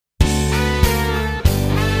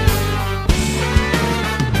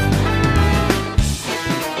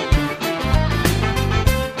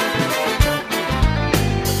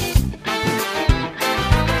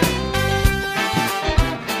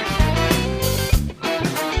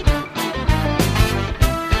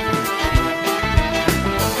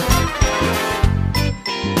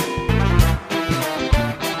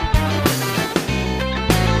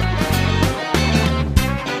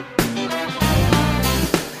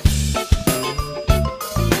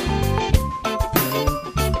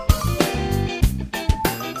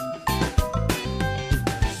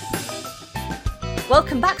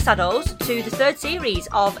Saddos, to the third series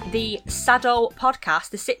of the Saddo podcast,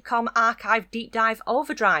 the Sitcom Archive Deep Dive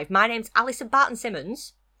Overdrive. My name's Alison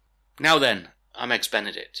Barton-Simmons. Now then, I'm Eggs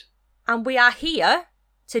Benedict. And we are here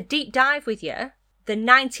to deep dive with you the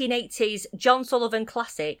 1980s John Sullivan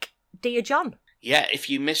classic, Dear John. Yeah, if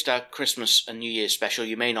you missed our Christmas and New Year's special,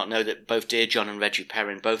 you may not know that both Dear John and Reggie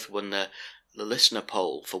Perrin both won the listener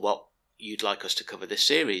poll for what you'd like us to cover this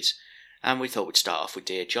series. And we thought we'd start off with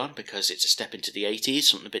Dear John because it's a step into the 80s,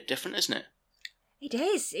 something a bit different, isn't it? It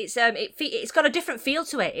is. It's got a different feel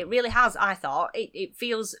to it. It really has, I thought. It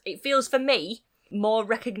feels for me more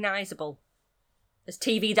recognisable as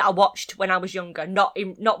TV that I watched when I was younger, not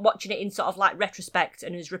watching it in sort of like retrospect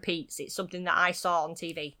and as repeats. It's something that I saw on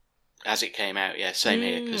TV. As it came out, yeah, same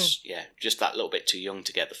here, because, just that little bit too young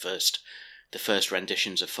to get the first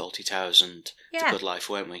renditions of Fawlty Towers and The Good Life,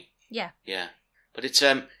 weren't we? Yeah. Yeah. But it's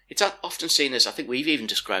often seen as, I think we've even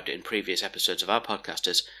described it in previous episodes of our podcast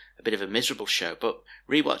as a bit of a miserable show, but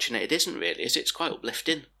rewatching it isn't really, is it? It's quite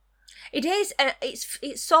uplifting. It is, and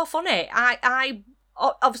it's so funny. I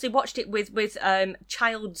obviously watched it with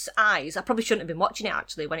child's eyes. I probably shouldn't have been watching it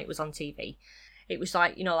actually when it was on TV. It was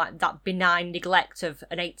like, like that benign neglect of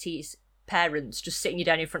an 80s parents just sitting you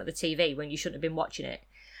down in front of the TV when you shouldn't have been watching it.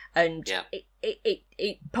 And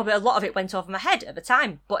it probably a lot of it went over my head at the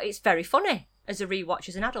time, but it's very funny as a rewatch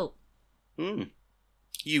as an adult.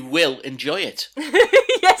 You will enjoy it.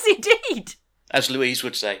 Yes, indeed. As Louise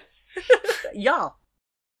would say. Yeah.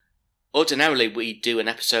 Ordinarily, we do an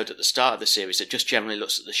episode at the start of the series that just generally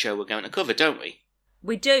looks at the show we're going to cover, don't we?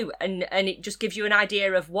 We do, and it just gives you an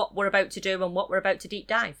idea of what we're about to do and what we're about to deep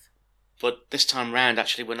dive. But this time round,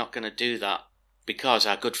 actually, we're not going to do that because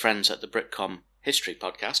our good friends at the Britcom History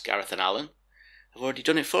podcast, Gareth and Alan, have already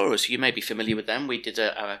done it for us. You may be familiar with them. We did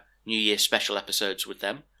our New Year special episodes with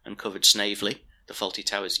them and covered Snavely, the Fawlty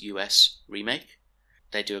Towers US remake.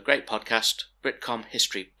 They do a great podcast, Britcom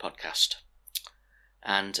History podcast.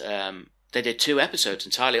 And they did 2 episodes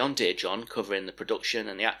entirely on Dear John, covering the production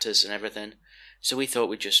and the actors and everything. So we thought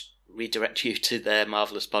we'd just redirect you to their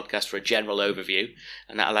marvellous podcast for a general overview,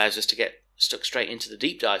 and that allows us to get stuck straight into the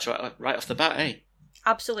deep dives right off the bat, eh?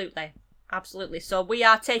 Absolutely. Absolutely. So we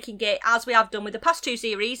are taking it, as we have done with the past 2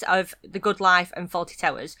 series of The Good Life and Fawlty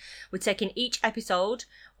Towers, we're taking each episode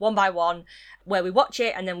one by one, where we watch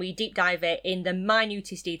it and then we deep dive it in the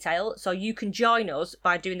minutest detail. So you can join us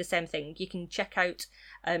by doing the same thing. You can check out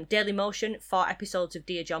Daily Motion for episodes of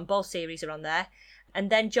Dear John. Both series are on there. And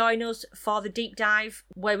then join us for the deep dive,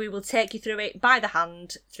 where we will take you through it by the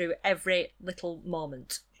hand, through every little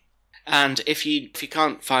moment. And if you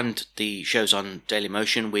can't find the shows on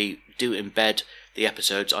Dailymotion, we do embed the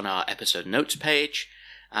episodes on our episode notes page,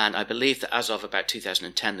 and I believe that as of about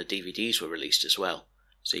 2010 the DVDs were released as well,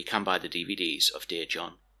 so you can buy the DVDs of Dear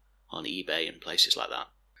John on eBay and places like that.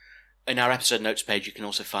 In our episode notes page you can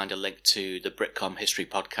also find a link to the Britcom History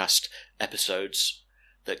podcast episodes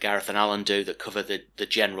that Gareth and Alan do that cover the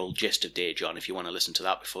general gist of Dear John. If you want to listen to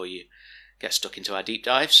that before you get stuck into our deep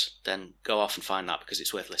dives, then go off and find that because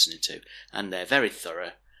it's worth listening to. And they're very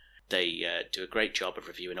thorough. They do a great job of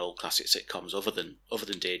reviewing old classic sitcoms other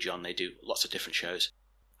than Dear John. They do lots of different shows.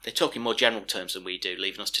 They talk in more general terms than we do,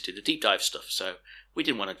 leaving us to do the deep dive stuff. So we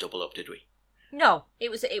didn't want to double up, did we? No, it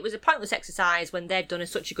was a pointless exercise when they've done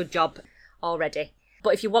such a good job already.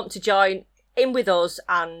 But if you want to join in with us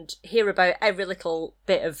and hear about every little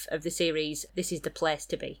bit of the series, this is the place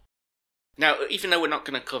to be. Now, even though we're not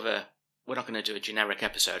going to do a generic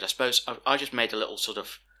episode, I suppose I just made a little sort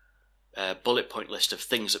of bullet point list of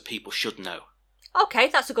things that people should know. Okay,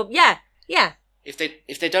 that's a good... Yeah. If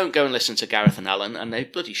they don't go and listen to Gareth and Alan, and they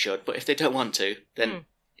bloody should, but if they don't want to, then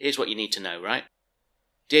here's what you need to know, right?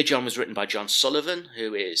 Dear John was written by John Sullivan,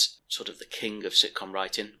 who is sort of the king of sitcom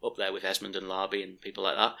writing, up there with Esmond and Larby and people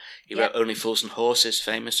like that. He wrote Only Fools and Horses,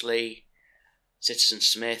 famously, Citizen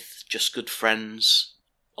Smith, Just Good Friends.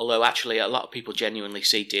 Although actually a lot of people genuinely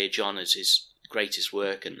see Dear John as his greatest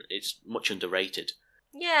work, and it's much underrated.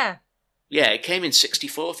 Yeah. Yeah, it came in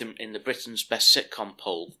 64th in the Britain's Best Sitcom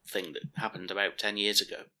poll thing that happened about 10 years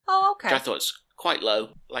ago. Oh, okay. Which I thought was quite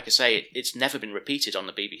low. Like I say, it's never been repeated on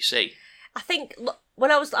the BBC. I think when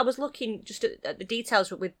I was looking just at the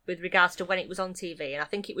details with regards to when it was on TV, and I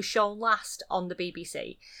think it was shown last on the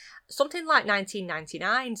BBC, something like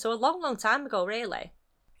 1999, so a long, long time ago, really.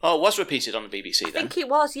 Oh, it was repeated on the BBC then? I think it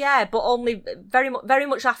was, yeah, but only very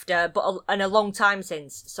much after, and a long time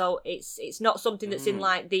since. So it's not something that's in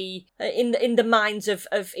like the in the minds of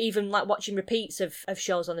even like watching repeats of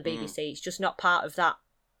shows on the BBC. It's just not part of that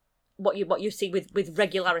what you see with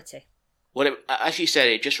regularity. Well, as you said,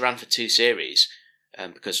 it just ran for 2 series,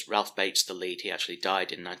 because Ralph Bates, the lead, he actually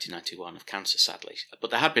died in 1991 of cancer, sadly. But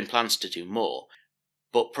there had been plans to do more.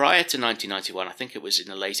 But prior to 1991, I think it was in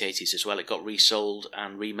the late 80s as well, it got resold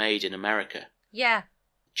and remade in America. Yeah.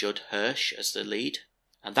 Judd Hirsch as the lead.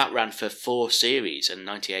 And that ran for 4 series and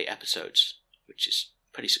 98 episodes, which is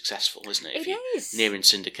pretty successful, isn't it? It is. Nearing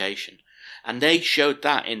syndication. And they showed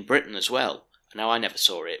that in Britain as well. Now, I never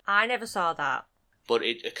saw it. I never saw that. But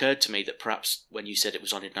it occurred to me that perhaps when you said it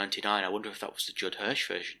was on in 99, I wonder if that was the Judd Hirsch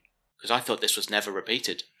version. Because I thought this was never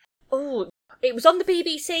repeated. Oh, it was on the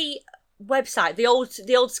BBC website, the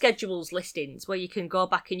old schedules listings, where you can go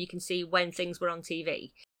back and you can see when things were on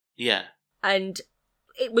TV. Yeah. And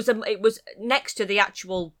it was next to the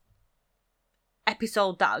actual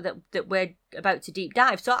episode that we're about to deep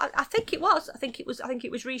dive. So I think it was. I think it was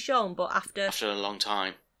reshown, but after a long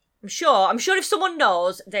time. I'm sure if someone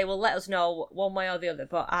knows, they will let us know one way or the other.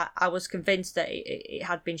 But I was convinced that it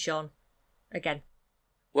had been shown again.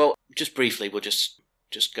 Well, just briefly, we'll just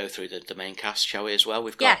go through the main cast, shall we, as well?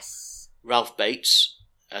 We've got Ralph Bates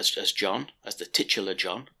as John, as the titular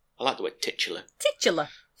John. I like the word titular. Titular.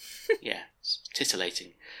 Yeah, it's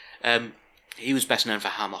titillating. He was best known for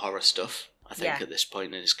Hammer horror stuff, I think, at this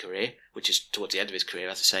point in his career, which is towards the end of his career.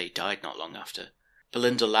 As I say, he died not long after.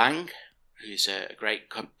 Belinda Lang, who's a great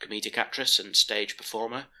comedic actress and stage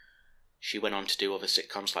performer. She went on to do other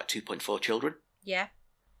sitcoms like 2.4 Children. Yeah.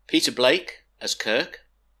 Peter Blake as Kirk,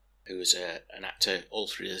 who was an actor all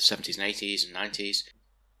through the 70s and 80s and 90s.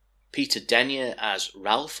 Peter Denyer as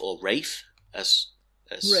Ralph, or Rafe, as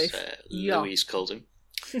Louise called him.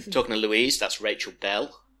 Talking to Louise, that's Rachel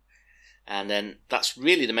Bell. And then that's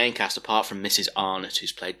really the main cast, apart from Mrs. Arnott,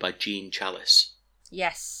 who's played by Jean Chalice.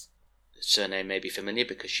 Yes. The surname may be familiar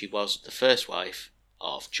because she was the first wife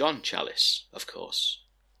of John Chalice, of course.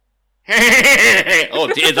 Oh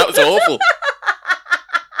dear, that was awful.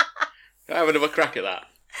 Can I have another crack at that?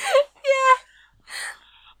 Yeah.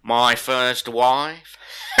 My first wife.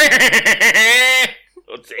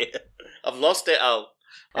 Oh dear, I've lost it.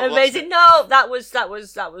 Amazing. No, that was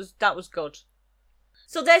good.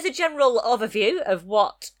 So there's a general overview of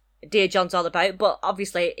what Dear John's all about, but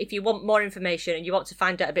obviously if you want more information and you want to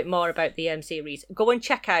find out a bit more about the series, go and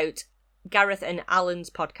check out Gareth and Alan's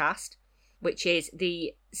podcast, which is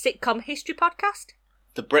the Sitcom History Podcast.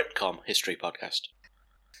 The Britcom History Podcast.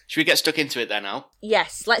 Should we get stuck into it then, Al?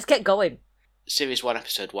 Yes, let's get going. Series 1,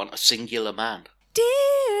 Episode 1, A Singular Man.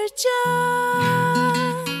 Dear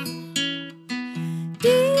John,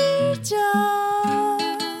 Dear John,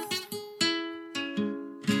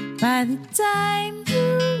 by the time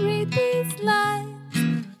you read these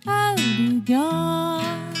lines, I'll be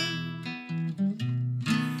gone.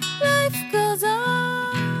 Life goes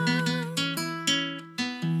on,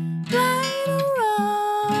 right or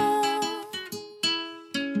wrong.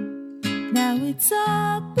 Now it's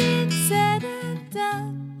all been said and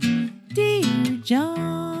done, dear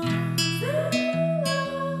John.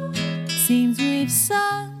 Seems we've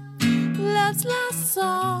sung love's last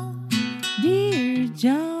song, dear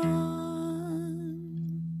John.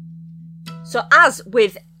 So as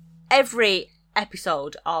with every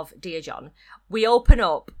episode of Dear John, we open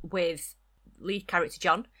up with lead character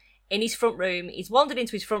John in his front room. He's wandered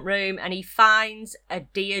into his front room and he finds a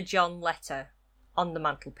Dear John letter on the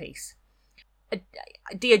mantelpiece. A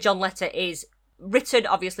Dear John letter is written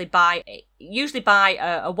obviously usually by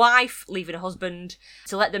a wife leaving a husband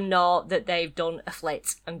to let them know that they've done a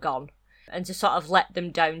flit and gone, and to sort of let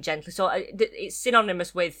them down gently. So it's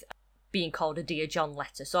synonymous with being called a Dear John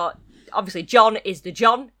letter. So obviously John is the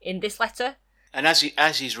John in this letter. And as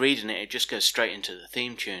he's reading it, it just goes straight into the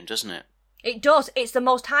theme tune, doesn't it? It does. It's the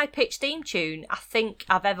most high-pitched theme tune I think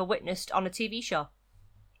I've ever witnessed on a TV show.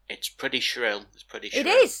 It's pretty shrill. It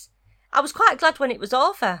is. I was quite glad when it was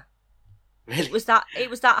over. Really? It was that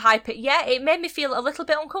high pitch. Yeah, it made me feel a little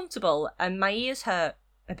bit uncomfortable and my ears hurt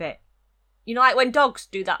a bit. You know, like when dogs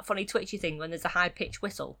do that funny twitchy thing when there's a high pitched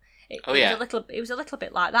whistle. It was a little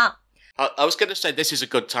bit like that. I was going to say this is a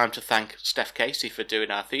good time to thank Steph Casey for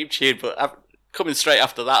doing our theme tune, but coming straight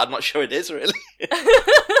after that, I'm not sure it is really.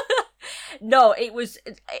 No,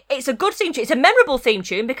 it's a good theme tune. It's a memorable theme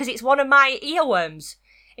tune because it's one of my earworms.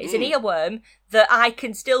 It's an earworm that I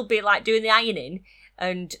can still be like doing the ironing,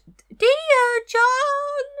 and Dear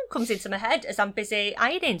John comes into my head as I'm busy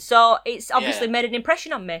ironing. So it's obviously made an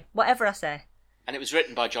impression on me, whatever I say. And it was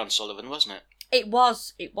written by John Sullivan, wasn't it? It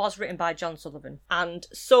was written by John Sullivan and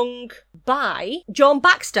sung by Joan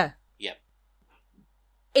Baxter. Yep.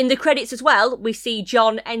 In the credits as well, we see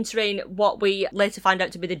John entering what we later find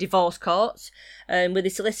out to be the divorce courts with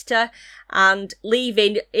his solicitor, and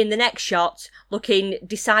leaving in the next shot looking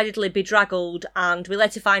decidedly bedraggled, and we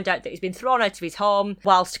later find out that he's been thrown out of his home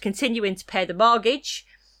whilst continuing to pay the mortgage,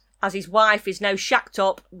 as his wife is now shacked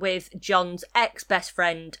up with John's ex-best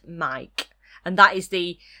friend Mike. And that is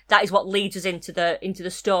what leads us into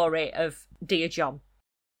the story of Dear John.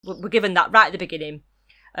 We're given that right at the beginning.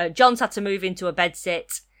 John's had to move into a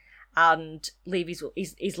bedsit and leave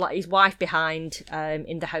his wife behind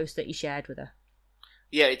in the house that he shared with her.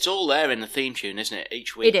 Yeah, it's all there in the theme tune, isn't it?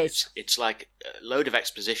 Each week, it is. It's like a load of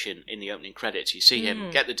exposition in the opening credits. You see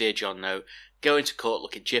him get the Dear John note, go into court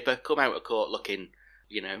looking chipper, come out of court looking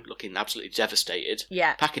absolutely devastated,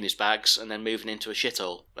 packing his bags and then moving into a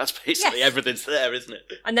shithole. That's basically everything's there, isn't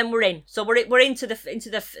it? And then we're in. So we're into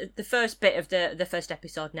the first bit of the first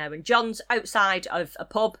episode now, and John's outside of a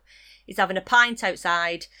pub. He's having a pint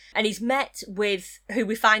outside, and he's met with who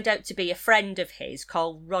we find out to be a friend of his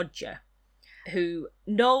called Roger, who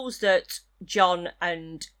knows that John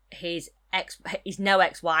and his now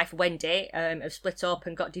ex-wife Wendy have split up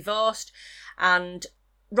and got divorced, and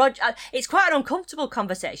Roger, it's quite an uncomfortable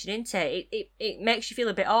conversation, isn't it? It makes you feel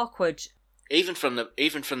a bit awkward. Even from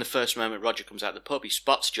the first moment Roger comes out of the pub, he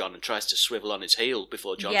spots John and tries to swivel on his heel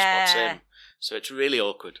before John spots him. So it's really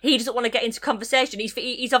awkward. He doesn't want to get into conversation.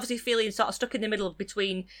 He's obviously feeling sort of stuck in the middle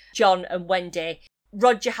between John and Wendy.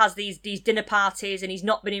 Roger has these dinner parties, and he's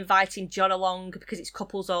not been inviting John along because it's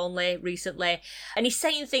couples only recently. And he's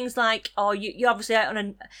saying things like, "Oh, you're obviously out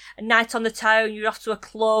on a night on the town. You're off to a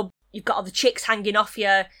club. You've got all the chicks hanging off you."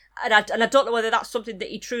 And I don't know whether that's something that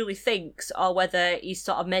he truly thinks, or whether he's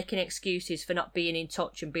sort of making excuses for not being in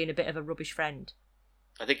touch and being a bit of a rubbish friend.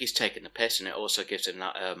 I think he's taking the piss, and it also gives him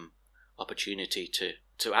that opportunity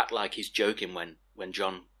to act like he's joking when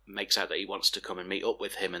John makes out that he wants to come and meet up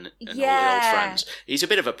with him and all the old friends. He's a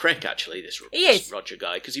bit of a prick, actually, this Roger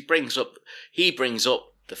guy, because he brings up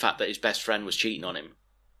the fact that his best friend was cheating on him.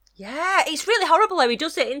 Yeah, it's really horrible how he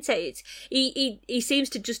does it, isn't it? He seems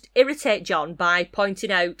to just irritate John by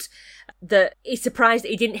pointing out that he's surprised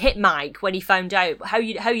that he didn't hit Mike when he found out. How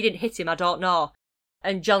you didn't hit him, I don't know.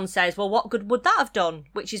 And John says, "Well, what good would that have done?"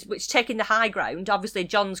 Which taking the high ground. Obviously,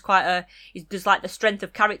 John's there's like the strength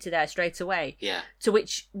of character there straight away. Yeah. To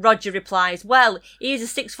which Roger replies, "Well, he is a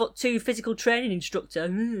 6'2" physical training instructor,"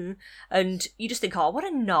 and you just think, "Oh, what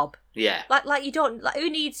a knob!" Yeah. Like you don't who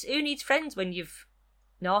needs friends when you've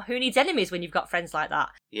who needs enemies when you've got friends like that?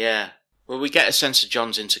 Yeah. Well, we get a sense of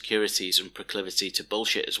John's insecurities and proclivity to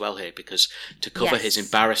bullshit as well here, because to cover his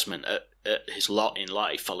embarrassment at his lot in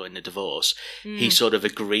life following the divorce, he sort of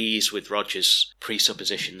agrees with Roger's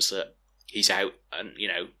presuppositions that he's out and,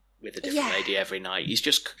 with a different lady every night. He's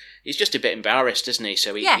just a bit embarrassed, isn't he?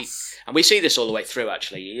 So he and we see this all the way through,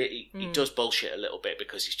 actually. He does bullshit a little bit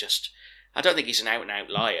because he's just... I don't think he's an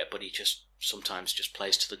out-and-out liar, but he just sometimes just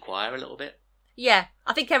plays to the choir a little bit. Yeah,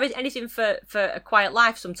 I think anything for a quiet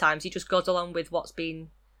life, sometimes he just goes along with what's being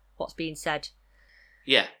said.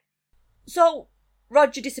 Yeah. So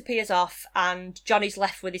Roger disappears off, and Johnny's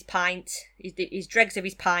left with his pint, his dregs of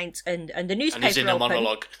his pint, and the newspaper. And he's in a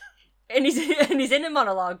monologue. And he's in a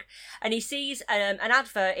monologue, and he sees an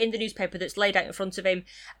advert in the newspaper that's laid out in front of him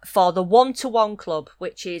for the 1-to-1 Club,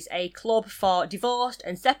 which is a club for divorced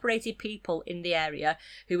and separated people in the area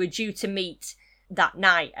who are due to meet that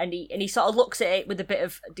night. And he sort of looks at it with a bit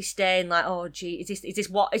of disdain, like, "Oh, gee, is this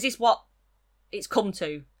what it's come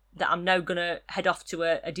to? That I'm now gonna head off to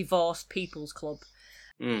a divorced people's club?"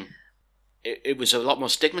 It was a lot more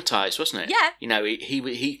stigmatised, wasn't it? Yeah.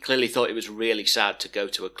 He clearly thought it was really sad to go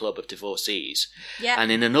to a club of divorcees. Yeah.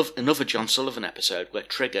 And in another John Sullivan episode where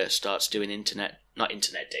Trigger starts doing not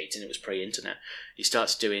internet dating, it was pre-internet. He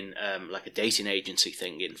starts doing like a dating agency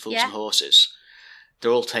thing in Fools and Horses. They're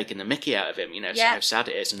all taking the mickey out of him, so how sad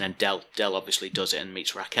it is. And then Del obviously does it and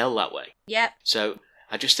meets Raquel that way. Yeah. So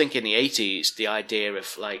I just think in the 80s, the idea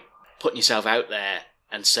of like putting yourself out there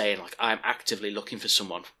and saying like, "I'm actively looking for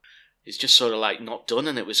someone," is just sort of like not done.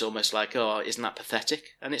 And it was almost like, "Oh, isn't that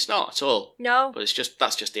pathetic?" And it's not at all. No. But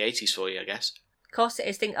that's just the 80s for you, I guess. Of course it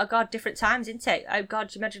is. Oh God, different times, isn't it? Oh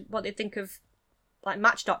God, imagine what they think of like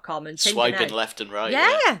Match.com and Tinder swiping now. left and right.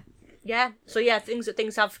 Yeah. So yeah, things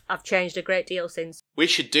have changed a great deal since. We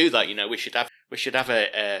should do that. We should have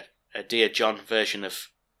a Dear John version of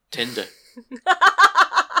Tinder.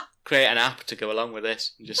 Create an app to go along with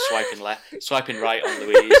this. And just swiping right on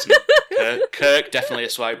Louise. And Kirk definitely a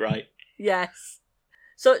swipe right. Yes.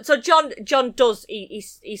 So John does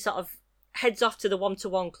he sort of heads off to the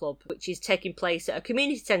one-to-one club, which is taking place at a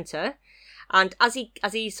community centre. And as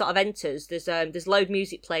he sort of enters, there's loud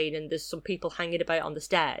music playing and there's some people hanging about on the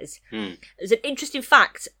stairs. There's an interesting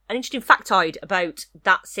factoid about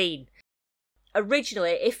that scene.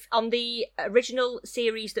 Originally, if on the original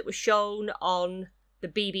series that was shown on the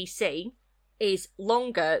BBC is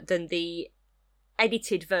longer than the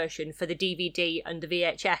edited version for the DVD and the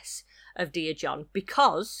VHS of Dear John,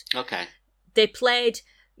 because they played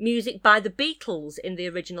music by the Beatles in the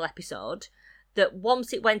original episode that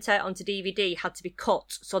once it went out onto DVD had to be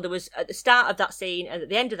cut. So there was, at the start of that scene and at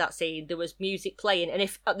the end of that scene, there was music playing, and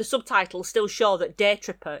if the subtitles still show that Day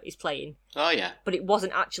Tripper is playing. Oh yeah. But it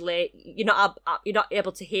wasn't actually, you're not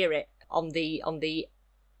able to hear it on the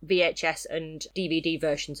VHS and DVD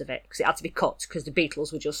versions of it because it had to be cut because the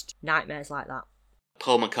Beatles were just nightmares like that.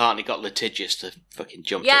 Paul McCartney got litigious, the fucking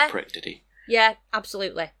jumped up prick, did he? Yeah,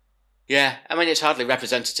 absolutely. Yeah, I mean, it's hardly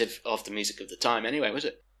representative of the music of the time anyway, was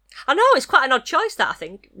it? I know, it's quite an odd choice, that, I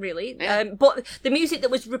think, really. Yeah. But the music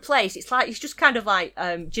that was replaced, it's just kind of like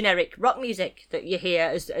generic rock music that you hear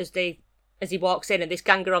as he walks in and this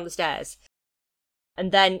gang are on the stairs.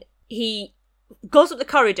 And then he goes up the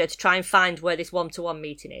corridor to try and find where this one-to-one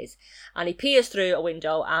meeting is. And he peers through a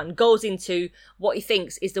window and goes into what he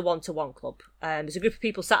thinks is the one-to-one club. There's a group of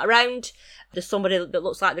people sat around. There's somebody that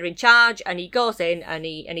looks like they're in charge. And he goes in and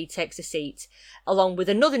he takes a seat, along with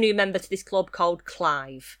another new member to this club called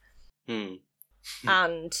Clive.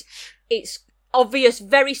 And it's obvious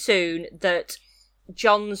very soon that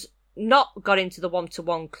John's not got into the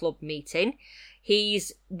one-to-one club meeting.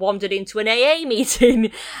 He's wandered into an AA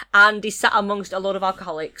meeting and he's sat amongst a lot of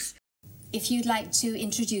alcoholics. If you'd like to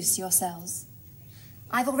introduce yourselves.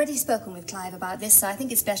 I've already spoken with Clive about this, so I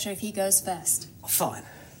think it's better if he goes first. Fine.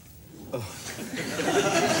 Oh.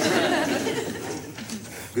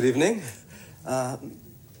 Good evening.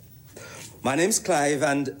 My name's Clive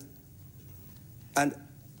and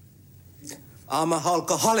I'm a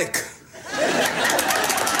alcoholic.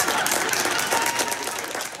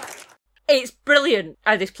 It's brilliant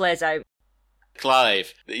how this plays out.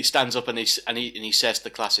 Clive, he stands up and he says the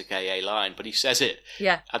classic AA line, but he says it.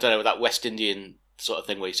 Yeah. I don't know, that West Indian sort of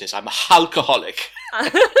thing where he says, "I'm a alcoholic."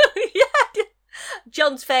 Yeah.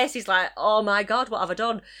 John's face is like, oh my God, what have I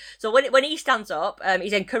done? So when he stands up,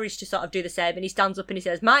 he's encouraged to sort of do the same, and he stands up and he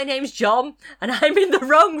says, "My name's John, and I'm in the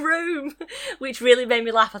wrong room," which really made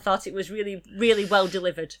me laugh. I thought it was really, really well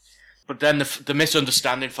delivered. But then the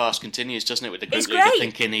misunderstanding farce continues, doesn't it? With the group leader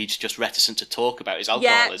thinking he's just reticent to talk about his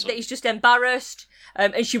alcoholism. Yeah, that he's just embarrassed,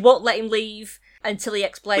 and she won't let him leave until he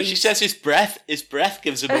explains. But she says his breath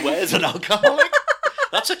gives him away as an alcoholic.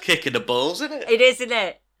 That's a kick in the balls, isn't it? It is, isn't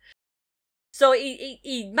it? So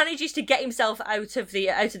he manages to get himself out of the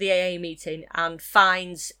AA meeting and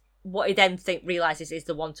finds what he then realises is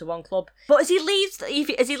the one-to-one club. But as he leaves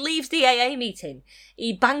the AA meeting,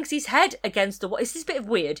 he bangs his head against the wall. It's this bit of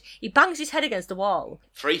weird. He bangs his head against the wall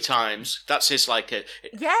 3 times. That's his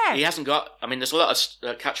yeah. He hasn't got. I mean, there's a lot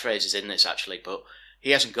of catchphrases in this actually, but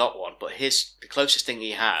he hasn't got one. But the closest thing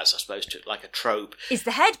he has, I suppose, to like a trope, is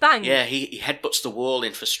the head bang. Yeah, he headbutts the wall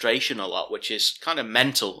in frustration a lot, which is kind of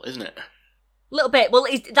mental, isn't it? A little bit. Well,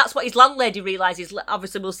 that's what his landlady realises.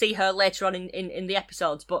 Obviously, we'll see her later on in the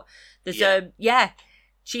episodes. But there's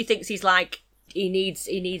she thinks he's like he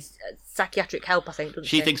needs psychiatric help. I think doesn't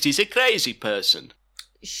she? She thinks he's a crazy person.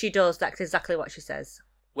 She does. That's exactly what she says.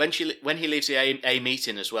 When he leaves the A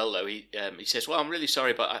meeting as well, though, he says, "Well, I'm really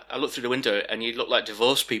sorry, but I looked through the window and you look like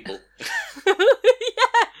divorced people." Yeah,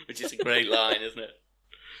 which is a great line, isn't it?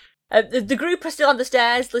 The group are still on the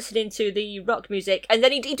stairs listening to the rock music, and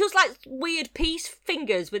then he does like weird peace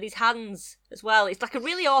fingers with his hands as well. It's like a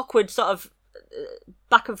really awkward sort of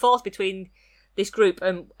back and forth between this group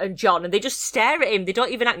and John, and they just stare at him. They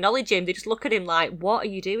don't even acknowledge him. They just look at him like, "What are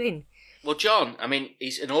you doing?" Well, John, I mean,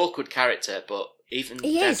 he's an awkward character, but even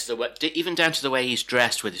down to the way he's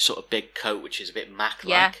dressed with his sort of big coat, which is a bit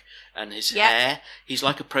Mac-like, and his hair, he's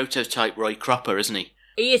like a prototype Roy Cropper, isn't he?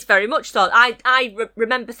 He is very much so. I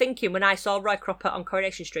remember thinking when I saw Roy Cropper on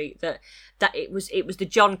Coronation Street that it was the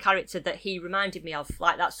John character that he reminded me of,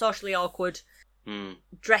 like that socially awkward,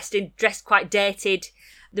 dressed quite dated.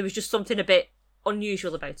 There was just something a bit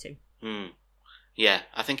unusual about him. Yeah,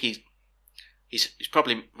 I think he's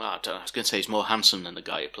probably. Well, I don't know, I was going to say he's more handsome than the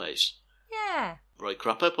guy who plays. Yeah. Roy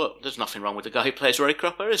Cropper, but there's nothing wrong with the guy who plays Roy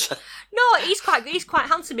Cropper, is there? No, he's quite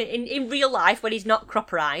handsome in real life when he's not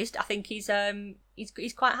cropperized. I think he's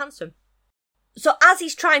quite handsome. So as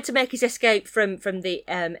he's trying to make his escape from the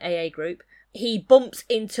AA group, he bumps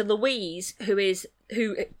into Louise, who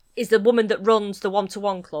is the woman that runs the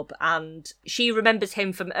one-to-one club, and she remembers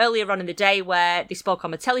him from earlier on in the day where they spoke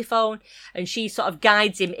on the telephone, and she sort of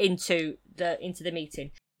guides him into the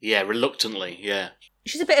meeting. Yeah, reluctantly, yeah.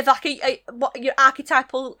 She's a bit of like your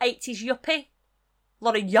archetypal 80s yuppie. A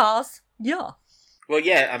lot of yas. Yeah. Well,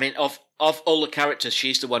 yeah, I mean, of all the characters,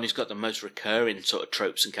 she's the one who's got the most recurring sort of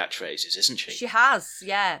tropes and catchphrases, isn't she? She has,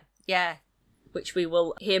 yeah. Which we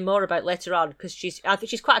will hear more about later on, because I think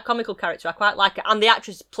she's quite a comical character. I quite like it, and the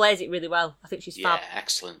actress plays it really well. I think she's fab. Yeah,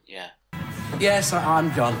 excellent, yeah. Yes,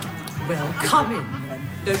 I'm John. Well, come in then.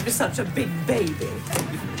 Don't be such a big baby.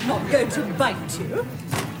 Not going to bite you.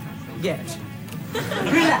 Yet.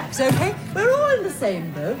 Relax, okay? We're all in the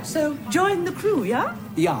same boat, so join the crew, yeah?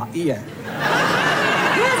 Yeah.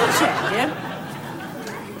 Here's a check, yeah?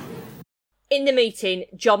 In the meeting,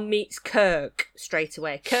 John meets Kirk straight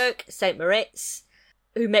away. Kirk St. Moritz,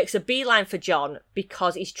 who makes a beeline for John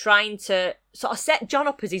because he's trying to sort of set John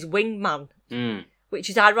up as his wingman, which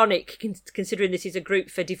is ironic considering this is a group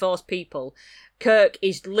for divorced people. Kirk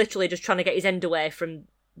is literally just trying to get his end away from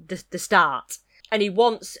the start. And he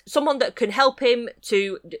wants someone that can help him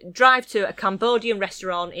to drive to a Cambodian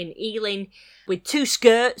restaurant in Ealing with 2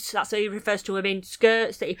 skirts, that's how he refers to them in,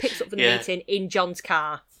 skirts that he picks up from the meeting in John's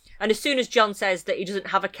car. And as soon as John says that he doesn't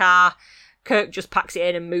have a car, Kirk just packs it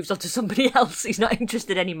in and moves on to somebody else. He's not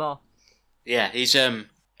interested anymore. Yeah, he's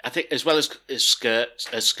I think as well as skirt,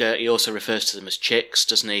 he also refers to them as chicks,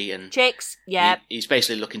 doesn't he? And chicks, yeah. He's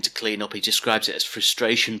basically looking to clean up. He describes it as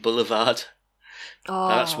Frustration Boulevard. Oh,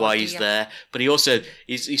 that's why he's there. But he also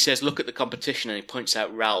he says, "Look at the competition," and he points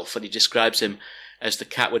out Ralph, and he describes him as the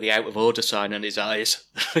cat with the out of order sign on his eyes,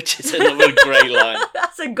 which is another great line.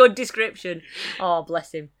 That's a good description. Oh,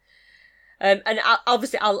 bless him. And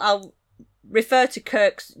I'll refer to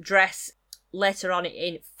Kirk's dress later on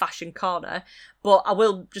in Fashion Corner, but I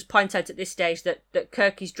will just point out at this stage that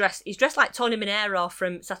Kirk is dressed like Tony Manero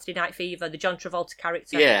from Saturday Night Fever, the John Travolta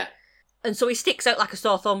character. Yeah. And so he sticks out like a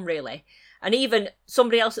sore thumb, really. And even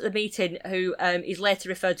somebody else at the meeting, who is later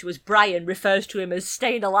referred to as Brian, refers to him as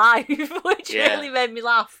staying alive, which really made me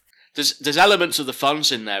laugh. There's elements of the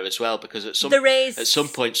Fonz in there as well, because at some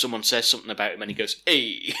point someone says something about him and he goes,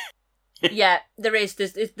 "Hey." Yeah, there is.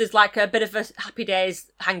 There's like a bit of a Happy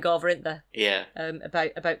Days hangover, isn't there? Yeah.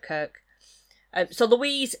 About Kirk. So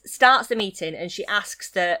Louise starts the meeting and she asks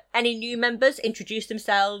that any new members introduce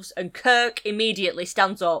themselves, and Kirk immediately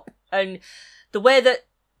stands up. And the way that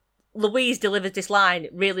Louise delivers this line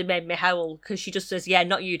really made me howl, because she just says, "Yeah,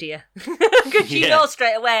 not you, dear," because she knows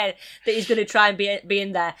straight away that he's going to try and be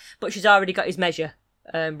in there, but she's already got his measure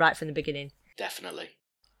right from the beginning. Definitely.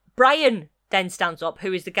 Brian then stands up,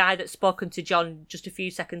 who is the guy that's spoken to John just a few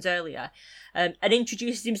seconds earlier, and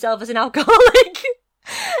introduces himself as an alcoholic.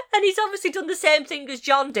 And he's obviously done the same thing as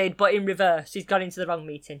John did, but in reverse. He's gone into the wrong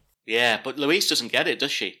meeting. Yeah, but Louise doesn't get it,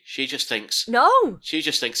 does she? She just thinks he's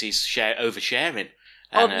oversharing.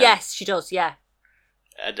 And, yes, she does, yeah.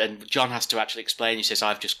 And John has to actually explain. He says,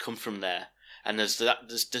 "I've just come from there." And there's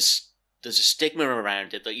a stigma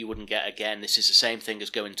around it that you wouldn't get again. This is the same thing as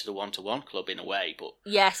going to the one-to-one club in a way, but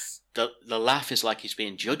yes, the laugh is like he's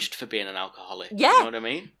being judged for being an alcoholic. Yeah, you know what I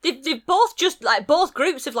mean? They've both just both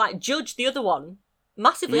groups have judged the other one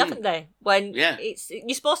massively, haven't they? When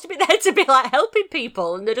you're supposed to be there to be helping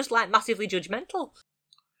people, and they're just massively judgmental.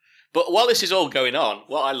 But while this is all going on,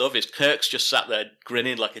 what I love is Kirk's just sat there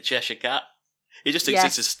grinning like a Cheshire cat. He just thinks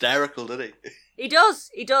it's hysterical, doesn't he? He does.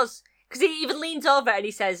 Because he even leans over and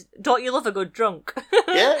he says, "Don't you love a good drunk?"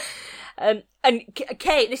 Yeah. And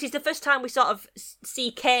Kate, this is the first time we sort of see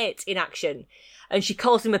Kate in action, and she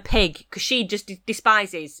calls him a pig because she just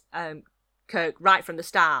despises Kirk right from the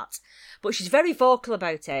start. But she's very vocal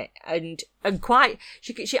about it, and quite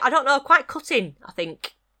she I don't know, quite cutting, I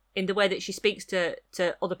think, in the way that she speaks to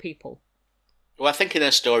other people. Well, I think in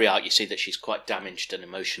her story arc, you see that she's quite damaged and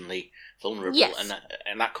emotionally vulnerable,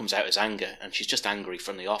 and that comes out as anger, and she's just angry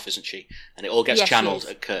from the off, isn't she? And it all gets channeled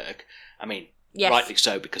at Kirk. I mean, rightly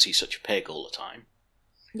so, because he's such a pig all the time.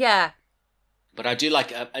 Yeah. But I do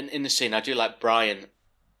like, and in the scene, I do like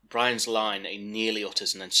Brian's line that he nearly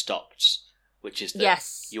utters and then stops, which is that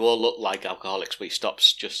you all look like alcoholics, but he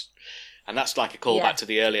stops just... And that's like a callback to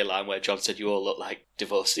the earlier line where John said you all look like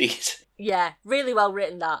divorcees. Yeah, really well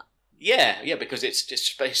written, that. Yeah, because it's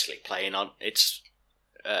just basically playing on... It's...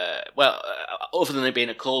 other than it being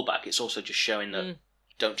a callback, it's also just showing that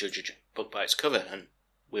don't judge a book by its cover, and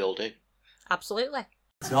we all do. Absolutely.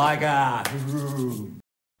 Tiger!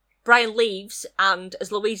 Brian leaves, and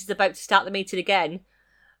as Louise is about to start the meeting again,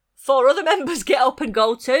 4 other members get up and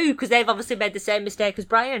go too, because they've obviously made the same mistake as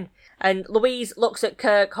Brian. And Louise looks at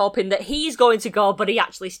Kirk, hoping that he's going to go, but he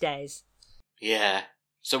actually stays. Yeah.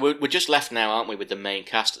 So we're just left now, aren't we, with the main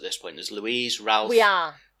cast at this point? There's Louise, Ralph, We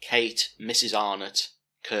are. Kate, Mrs. Arnott,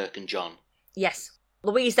 Kirk and John. Yes.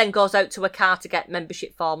 Louise then goes out to a car to get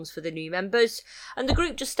membership forms for the new members, and the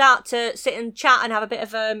group just start to sit and chat and have a bit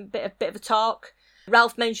of a talk.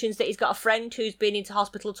 Ralph mentions that he's got a friend who's been into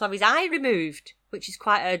hospital to have his eye removed, which is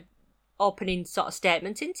quite a opening sort of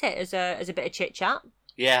statement, isn't it? As a bit of chit chat.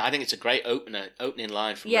 Yeah, I think it's a great opening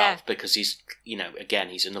line from Ralph, because he's, again,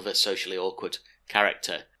 he's another socially awkward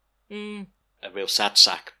character. A real sad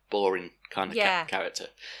sack, boring kind of character.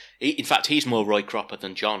 In fact, he's more Roy Cropper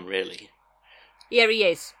than John, really. Yeah, he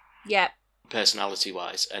is. Yeah.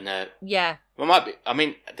 Personality-wise. And, yeah. Well, might be. I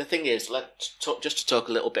mean, the thing is, let's talk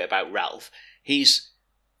a little bit about Ralph. He's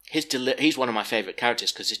one of my favourite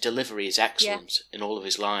characters because his delivery is excellent in all of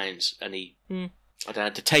his lines, and he, I don't know,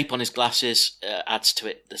 the tape on his glasses adds to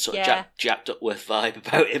it, the sort of Jack Duckworth vibe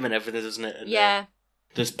about him and everything, doesn't it? And,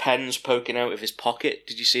 there's pens poking out of his pocket.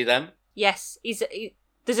 Did you see them? Yes,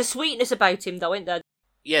 there's a sweetness about him, though, isn't there?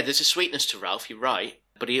 Yeah, there's a sweetness to Ralph. You're right.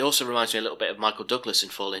 But he also reminds me a little bit of Michael Douglas in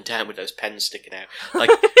Falling Down with those pens sticking out.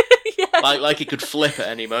 Like he could flip at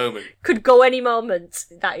any moment. Could go any moment.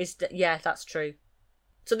 That's true.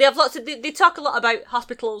 So they have they talk a lot about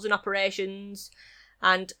hospitals and operations,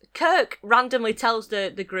 and Kirk randomly tells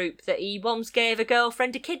the group that he once gave a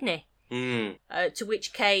girlfriend a kidney. To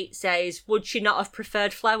which Kate says, would she not have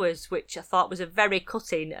preferred flowers, which I thought was a very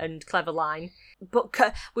cutting and clever line. But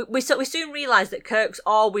we soon realise that Kirk's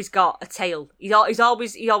always got a tale. He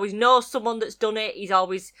always knows someone that's done it. He's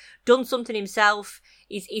always done something himself.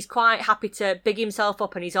 He's quite happy to big himself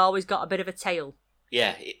up, and he's always got a bit of a tale.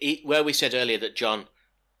 Yeah, where we said earlier that John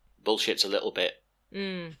bullshits a little bit,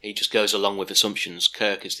 he just goes along with assumptions.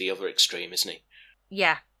 Kirk is the other extreme, isn't he?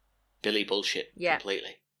 Yeah. Billy bullshit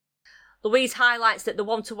completely. Louise highlights that the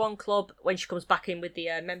one-to-one club, when she comes back in with the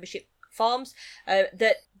membership forms,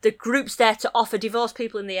 that the group's there to offer divorced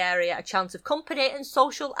people in the area a chance of company and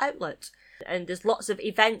social outlet. And there's lots of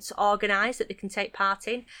events organised that they can take part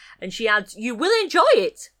in. And she adds, you will enjoy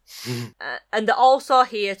it! And they're also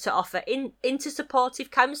here to offer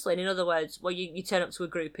inter-supportive counselling. In other words, where you turn up to a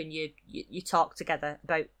group and you talk together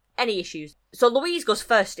about any issues. So Louise goes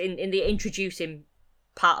first in the introducing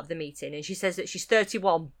part of the meeting, and she says that she's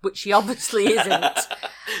 31, which she obviously isn't.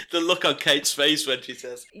 The look on Kate's face when she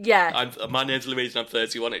says, my name's Louise and I'm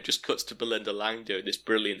 31, it just cuts to Belinda Lang doing this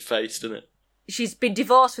brilliant face, doesn't it? She's been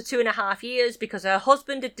divorced for 2.5 years because her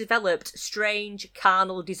husband had developed strange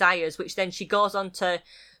carnal desires, which then she goes on to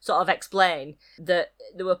sort of explain that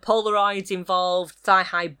there were Polaroids involved,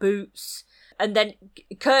 thigh-high boots, and then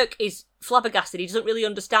Kirk is flabbergasted. He doesn't really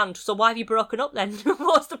understand. So why have you broken up then?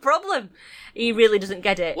 What's the problem? He really doesn't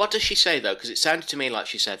get it. What does she say though? Because it sounded to me like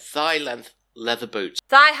she said thigh-length leather boots,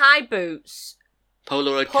 thigh-high boots,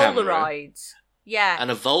 Polaroids, camera,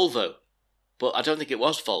 and a Volvo. But I don't think it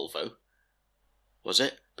was Volvo, was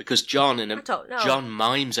it? Because John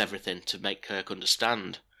mimes everything to make Kirk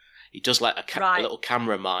understand. He does like a little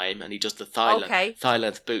camera mime, and he does the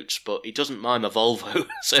thigh-length boots, but he doesn't mime a Volvo.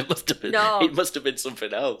 So it must have been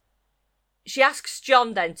something else. She asks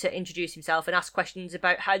John then to introduce himself and ask questions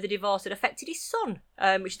about how the divorce had affected his son,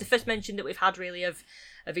 which is the first mention that we've had really of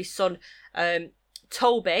his son,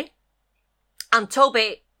 Toby. And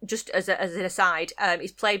Toby, just as an aside,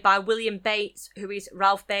 is played by William Bates, who is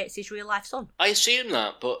Ralph Bates' real-life son. I assume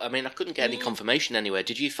that, but I mean, I couldn't get any confirmation anywhere.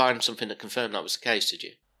 Did you find something that confirmed that was the case, did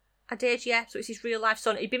you? I did, yeah. So it's his real-life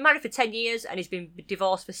son. He'd been married for 10 years and he's been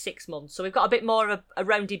divorced for 6 months. So we've got a bit more of a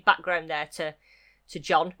rounded background there to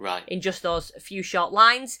John, in just those few short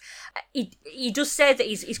lines. He does say that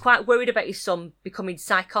he's quite worried about his son becoming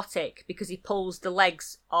psychotic because he pulls the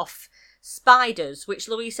legs off spiders, which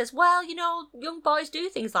Louise says, well, young boys do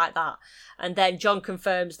things like that. And then John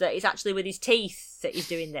confirms that it's actually with his teeth that he's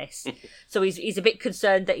doing this. So he's a bit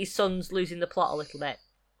concerned that his son's losing the plot a little bit.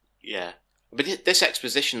 Yeah. But this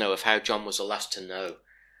exposition, though, of how John was the last to know,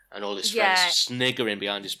 and all his friends sniggering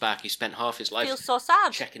behind his back. He spent half his life feels so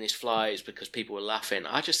sad. Checking his flies because people were laughing.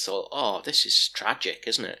 I just thought, oh, this is tragic,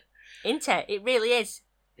 isn't it? Isn't it? It really is.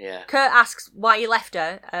 Yeah. Kurt asks why he left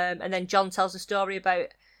her, and then John tells a story about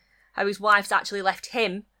how his wife's actually left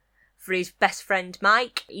him for his best friend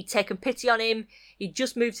Mike. He'd taken pity on him. He'd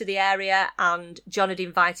just moved to the area, and John had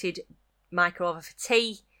invited Mike over for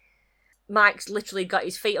tea. Mike's literally got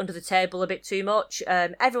his feet under the table a bit too much.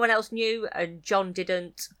 Everyone else knew, and John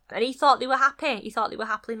didn't. And he thought they were happy. He thought they were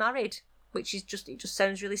happily married, which is it just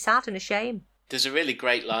sounds really sad and a shame. There's a really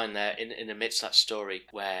great line there in amidst that story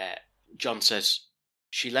where John says,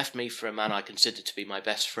 she left me for a man I considered to be my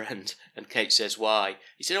best friend. And Kate says, why?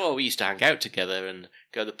 He said, oh, we used to hang out together and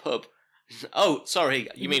go to the pub. Oh, sorry.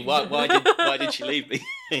 You mean why did she leave me?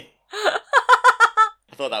 I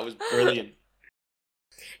thought that was brilliant.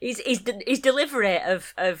 His delivery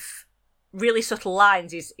of really subtle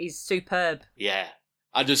lines is superb. Yeah.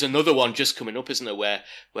 And there's another one just coming up, isn't there,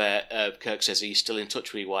 where Kirk says, "Are you still in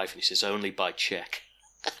touch with your wife?" And he says, "Only by check."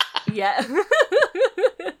 Yeah.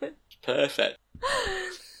 Perfect.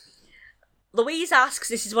 Louise asks,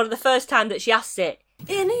 this is one of the first time that she asks it,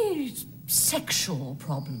 Any sexual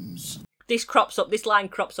problems? this line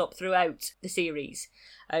crops up throughout the series.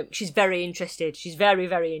 She's very interested. She's very,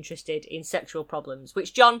 very interested in sexual problems,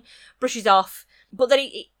 which John brushes off. But then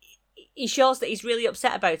he shows that he's really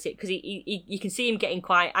upset about it because you can see him getting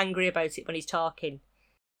quite angry about it when he's talking.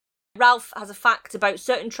 Ralph has a fact about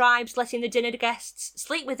certain tribes letting the dinner guests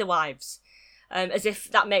sleep with their wives, as if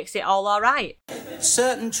that makes it all right.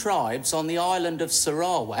 Certain tribes on the island of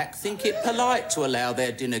Sarawak think it polite to allow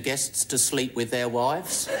their dinner guests to sleep with their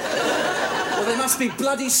wives. Well, they must be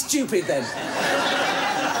bloody stupid then.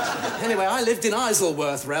 Anyway, I lived in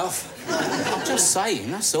Isleworth, Ralph. I'm just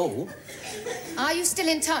saying, that's all. Are you still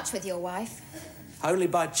in touch with your wife? Only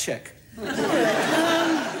by check.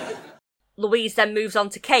 Louise then moves on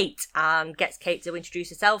to Kate and gets Kate to introduce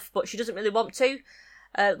herself, but she doesn't really want to.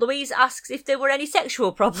 Louise asks if there were any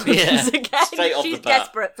sexual problems. Yeah, again. straight off She's the bat.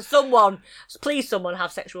 desperate for someone. Please, someone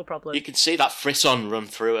have sexual problems. You can see that frisson run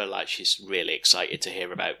through her, like she's really excited to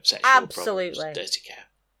hear about sexual Absolutely. problems. Dirty cow.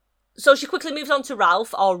 So she quickly moves on to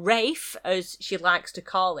Ralph, or Rafe, as she likes to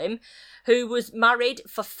call him, who was married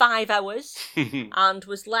for 5 hours and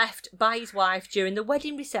was left by his wife during the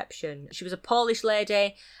wedding reception. She was a Polish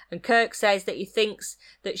lady, and Kirk says that he thinks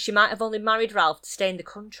that she might have only married Ralph to stay in the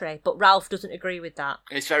country, but Ralph doesn't agree with that.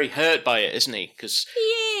 He's very hurt by it, isn't he? Because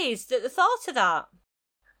He is, the thought of that.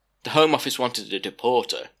 the Home Office wanted to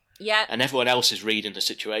deport her, Yeah. and everyone else is reading the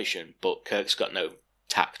situation, but Kirk's got no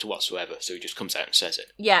tact whatsoever, so he just comes out and says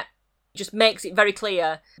it. Yeah. Just makes it very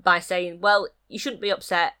clear by saying, well, you shouldn't be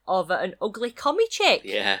upset over an ugly commie chick.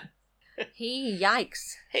 Yeah.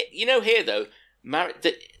 Yikes. Hey, here though,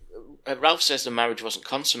 Ralph says the marriage wasn't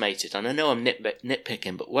consummated, and I know I'm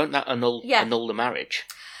nitpicking, but won't that annul the marriage?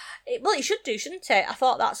 It should do, shouldn't it? I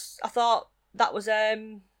thought that was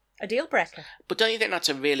a deal breaker. But don't you think that's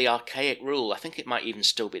a really archaic rule? I think it might even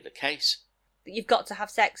still be the case. That you've got to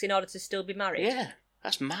have sex in order to still be married. Yeah,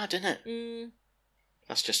 that's mad, isn't it? Mm.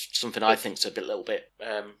 That's just something I think's a little bit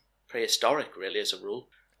prehistoric, really, as a rule.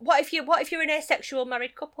 What if you're an asexual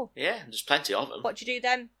married couple? Yeah, there's plenty of them. What do you do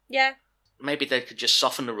then? Yeah. Maybe they could just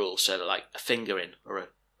soften the rules so that, like, a fingering or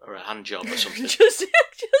a hand job or something. just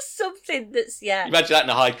something that's Imagine that in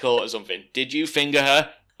a high court or something. Did you finger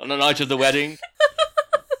her on the night of the wedding?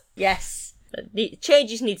 Yes.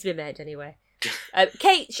 Changes need to be made anyway.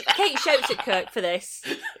 Kate shouts at Kirk for this,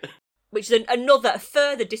 which is another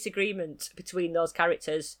further disagreement between those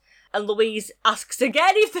characters. And Louise asks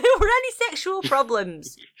again if there were any sexual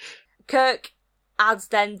problems. Kirk adds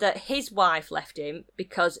then that his wife left him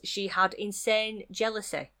because she had insane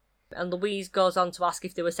jealousy. And Louise goes on to ask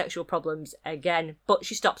if there were sexual problems again, but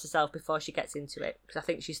she stops herself before she gets into it, because I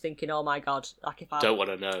think she's thinking, oh my God, like if I... Don't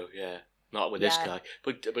want to know, yeah. Not with this guy.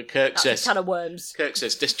 But Kirk That's says... a can of worms. Kirk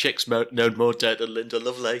says, this chick's known more dirt than Linda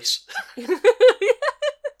Lovelace.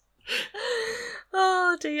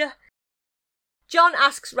 Oh dear. John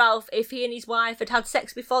asks Ralph if he and his wife had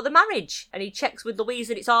sex before the marriage, and he checks with Louise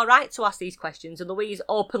that it's all right to ask these questions, and Louise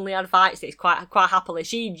openly invites it quite happily.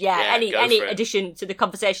 Any addition to the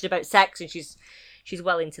conversation about sex, and she's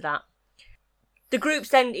well into that. The group's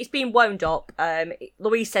then, it's been wound up.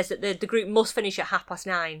 Louise says that the group must finish at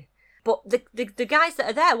 9:30, but the guys that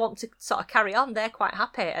are there want to sort of carry on. They're quite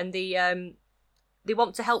happy, and they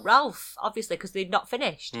want to help Ralph, obviously, because they've not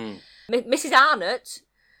finished. Mrs. Arnott,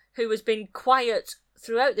 who has been quiet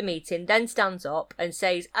throughout the meeting, then stands up and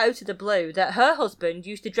says out of the blue that her husband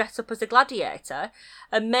used to dress up as a gladiator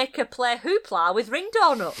and make her play hoopla with ring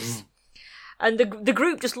donuts. And the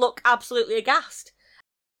group just look absolutely aghast.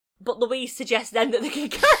 But Louise suggests then that they can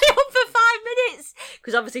carry on for 5 minutes,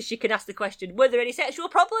 because obviously she can ask the question, were there any sexual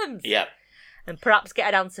problems? Yeah. And perhaps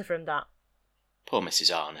get an answer from that. Poor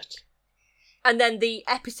Mrs. Arnott. And then the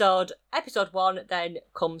episode 1 then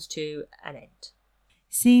comes to an end.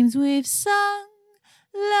 Seems we've sung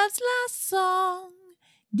love's last song,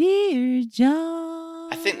 dear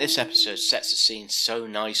John. I think this episode sets the scene so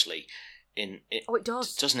nicely. It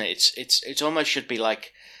does. Doesn't it? It almost should be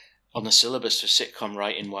like on the syllabus for sitcom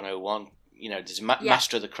writing 101. There's a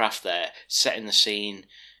master of the craft there, setting the scene,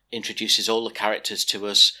 introduces all the characters to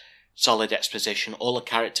us, solid exposition. All the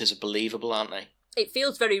characters are believable, aren't they? It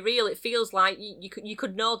feels very real. It feels like you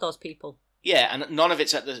could know those people. Yeah, and none of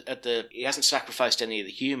it's at the. He hasn't sacrificed any of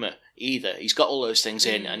the humour. either. He's got all those things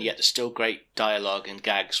in, and yet there's still great dialogue and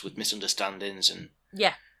gags with misunderstandings. And,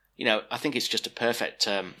 Yeah. you know, I think it's just a perfect...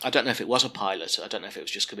 I don't know if it was a pilot. I don't know if it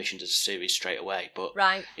was just commissioned as a series straight away. But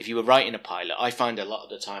Right. if you were writing a pilot, I find a lot of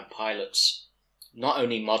the time pilots, not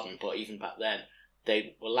only modern, but even back then,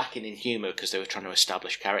 they were lacking in humour because they were trying to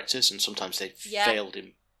establish characters, and sometimes they failed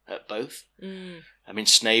him at both. I mean,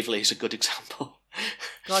 Snavely is a good example.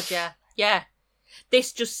 God, yeah. Yeah.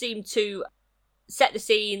 This just seemed to set the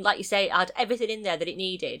scene, like you say, it had everything in there that it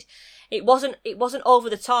needed. It wasn't over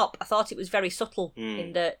the top. I thought it was very subtle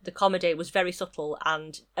in the comedy was very subtle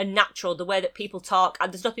and natural, the way that people talk.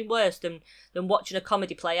 And there's nothing worse than watching a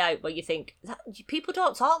comedy play out where you think, people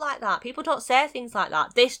don't talk like that. People don't say things like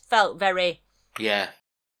that. This felt very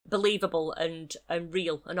believable and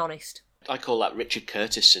real and honest. I call that Richard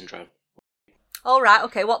Curtis syndrome. All right,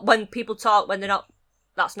 okay. What, when people talk when they're not,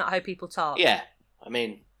 that's not how people talk. Yeah, I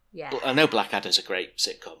mean, Yeah. I know Blackadder's a great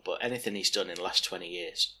sitcom, but anything he's done in the last 20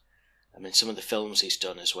 years, I mean, some of the films he's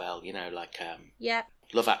done as well, you know, like Yeah.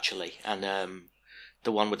 Love Actually, and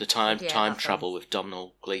the one with the time that's travel with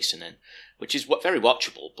Domhnall Gleeson in, which is very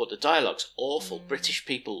watchable, but the dialogue's awful. British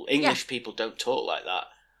people, English people don't talk like that.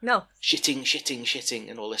 No. Shitting,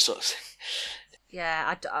 and all this sort of thing.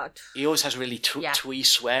 Yeah, He always has really twee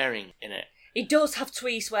swearing in it. He does have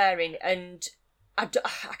twee swearing, and I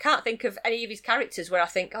can't think of any of his characters where I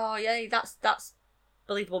think, oh yeah, that's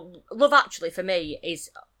believable. Love Actually for me is,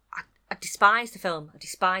 I despise the film. I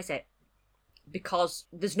despise it because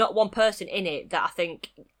there's not one person in it that I think,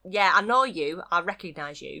 yeah, I know you, I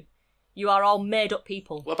recognise you. You are all made up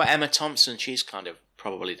people. What about Emma Thompson? She's kind of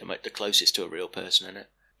probably the closest to a real person, isn't it?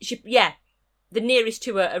 Yeah, the nearest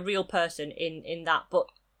to a real person in that. But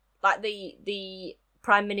like the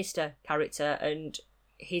Prime Minister character and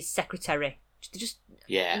his secretary, just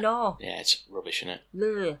no. Yeah, it's rubbish, isn't it?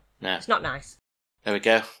 Ugh. No. It's not nice. There we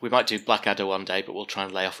go. We might do Blackadder one day, but we'll try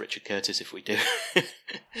and lay off Richard Curtis if we do.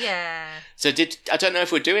 Yeah. So I don't know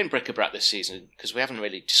if we're doing bric-a-brac this season because we haven't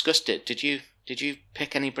really discussed it. Did you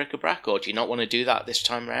pick any bric-a-brac, or do you not want to do that this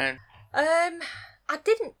time round? I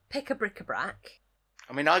didn't pick a bric-a-brac.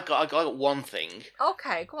 I mean, I got one thing.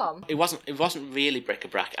 Okay, go on. It wasn't really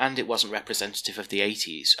bric-a-brac, and it wasn't representative of the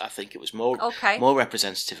 80s. I think it was more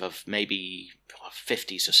representative of maybe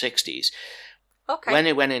 50s or 60s. Okay. When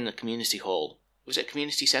it went in the community hall, was it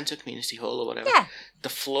community centre, community hall, or whatever? Yeah. The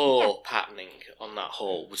floor patterning on that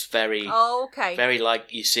hall was very, okay. very like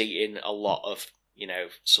you see in a lot of, you know,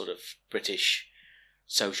 sort of British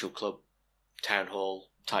social club, town hall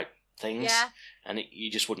type things. Yeah. And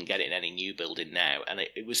you just wouldn't get it in any new building now. And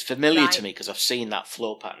it was familiar to me because I've seen that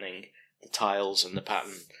floor patterning, the tiles and the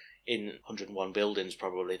pattern in 101 buildings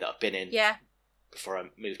probably that I've been in before I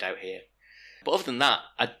moved out here. But other than that,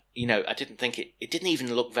 I didn't think it didn't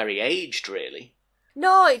even look very aged, really.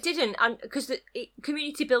 No, it didn't, and because the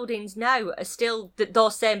community buildings now are still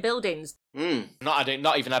those same buildings. Not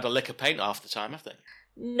even had a lick of paint half the time, have they?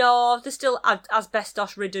 No, they're still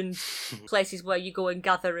asbestos-ridden places where you go and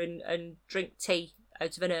gather and drink tea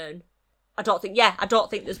out of an urn. I don't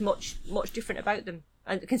think there's much different about them,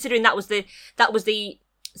 and considering that was the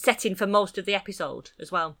setting for most of the episode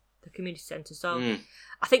as well, the community centre. So.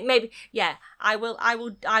 I think maybe, I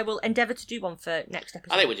will endeavour to do one for next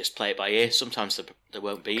episode. I think we'll just play it by ear. Sometimes there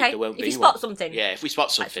won't be. Okay. There won't if be you spot one. something, if we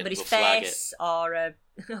spot something, like somebody's we'll flag it. face or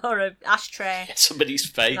a ashtray. Yeah, somebody's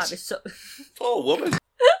face. Like Poor woman.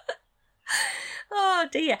 Oh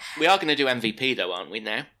dear. We are going to do MVP though, aren't we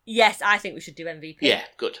now? Yes, I think we should do MVP. Yeah,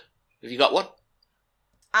 good. Have you got one?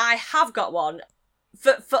 I have got one.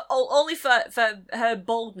 Only for her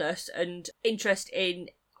boldness and interest in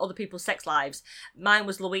other people's sex lives. Mine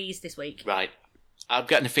was Louise this week. Right. I'm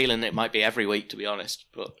getting a feeling it might be every week, to be honest.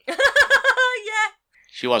 But yeah.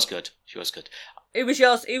 She was good. It was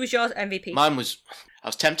yours MVP. Mine was... I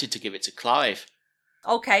was tempted to give it to Clive.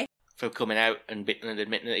 Okay. For coming out and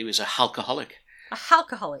admitting that he was a alcoholic. A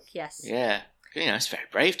alcoholic, yes. Yeah. You know, it's very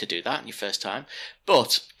brave to do that in your first time.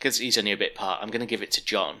 But, because he's only a bit part, I'm going to give it to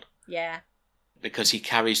John. Yeah. Because he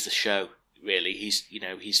carries the show. Really, he's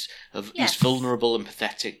vulnerable and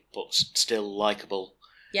pathetic, but still likable.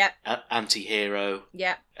 Yeah. Anti-hero.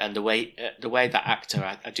 Yeah. And the way that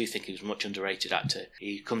actor, I do think he was a much underrated actor.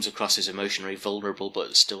 He comes across as emotionally vulnerable,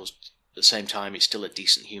 but still, at the same time, he's still a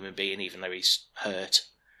decent human being, even though he's hurt.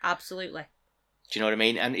 Absolutely. Do you know what I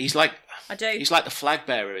mean? And he's like... I do. He's like the flag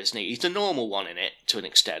bearer, isn't he? He's the normal one in it, to an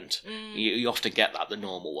extent. You often get that, the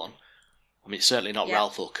normal one. I mean, it's certainly not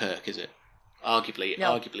Ralph or Kirk, is it?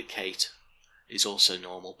 Arguably Kate is also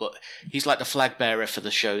normal, but he's like the flag bearer for the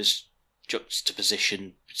show's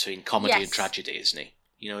juxtaposition between comedy and tragedy, isn't he?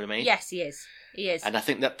 You know what I mean? Yes, he is. And I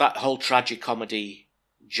think that whole tragic comedy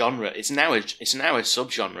genre. It's now a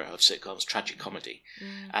subgenre of sitcoms, tragic comedy,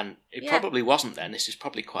 and it probably wasn't then. This is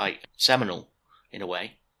probably quite seminal in a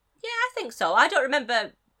way. Yeah, I think so. I don't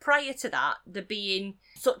remember prior to that there being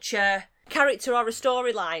such a character or a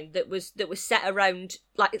storyline that was set around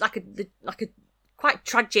like a quite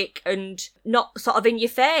tragic and not sort of in your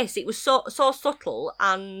face. It was so subtle,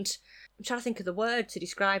 and I'm trying to think of the word to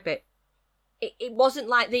describe it. It wasn't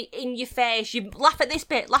like the in your face, you laugh at this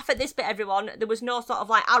bit, everyone. There was no sort of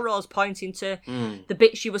like arrows pointing to the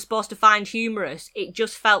bits you were supposed to find humorous. It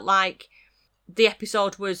just felt like the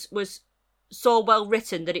episode was so well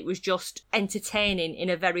written that it was just entertaining in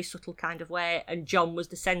a very subtle kind of way, and John was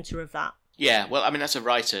the centre of that. Yeah, well, I mean, as a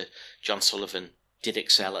writer, John Sullivan did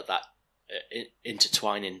excel at that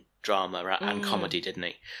intertwining drama and comedy, didn't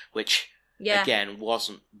he? Which, again,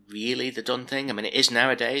 wasn't really the done thing. I mean, it is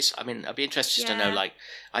nowadays. I mean, I'd be interested to know, like,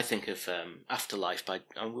 I think of Afterlife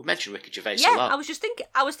we mentioned Ricky Gervais a lot.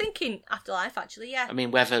 I was thinking Afterlife, actually, yeah. I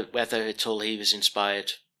mean, whether at all he was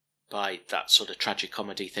inspired by that sort of tragic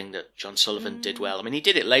comedy thing that John Sullivan did well. I mean, he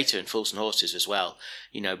did it later in Fools and Horses as well.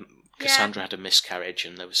 You know, Cassandra had a miscarriage,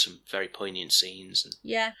 and there was some very poignant scenes.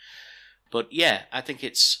 But yeah, I think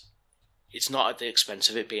it's not at the expense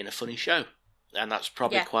of it being a funny show, and that's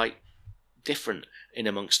probably quite different in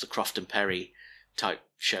amongst the Croft and Perry type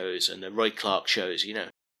shows and the Roy Clark shows, you know.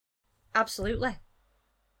 Absolutely.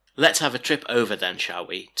 Let's have a trip over then, shall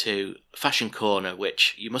we, to Fashion Corner,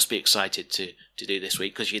 which you must be excited to do this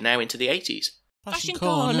week because you're now into the 80s. Fashion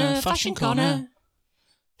Corner, Fashion Corner.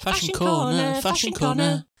 Fashion Corner, Fashion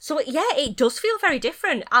Corner. So yeah, it does feel very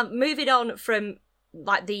different. I'm moving on from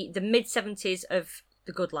like the mid-70s of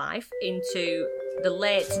The Good Life into the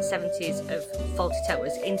late 70s of Fawlty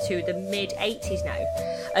Towers into the mid-80s now.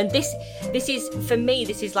 And this is, for me,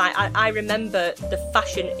 this is like, I remember the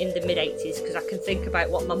fashion in the mid-80s because I can think about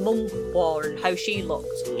what my mum wore and how she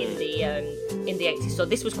looked in the 80s. So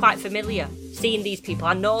this was quite familiar, seeing these people.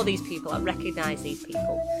 I know these people, I recognise these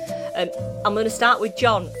people. I'm going to start with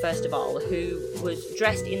John, first of all, who was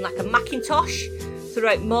dressed in like a Macintosh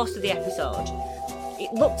throughout most of the episode.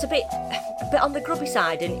 It looked a bit on the grubby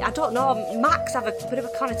side, and I don't know, Macs have a bit of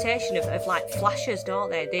a connotation of like flashers, don't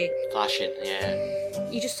they? Flashing, yeah.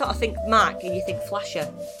 You just sort of think Mac and you think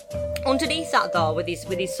flasher. Underneath that though, with his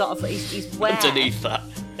sort of his wear. Underneath that.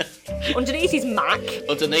 Underneath his Mac.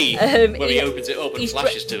 Underneath, where he opens it up and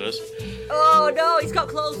flashes to us. Oh no, he's got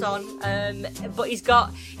clothes on, but he's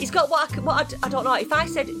got what I don't know. If I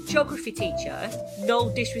said geography teacher,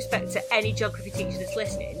 no disrespect to any geography teacher that's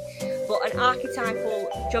listening, but an archetypal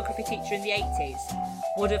geography teacher in the 80s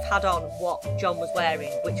would have had on what John was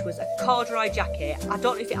wearing, which was a corduroy jacket. I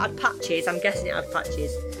don't know if it had patches, I'm guessing it had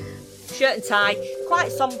patches. Shirt and tie,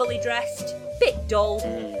 quite somberly dressed, bit dull,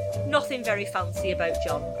 nothing very fancy about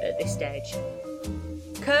John at this stage.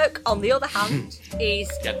 Kirk, on the other hand, is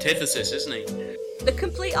the antithesis, isn't he? The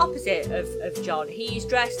complete opposite of John. He's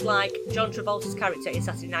dressed like John Travolta's character in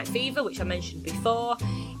Saturday Night Fever, which I mentioned before.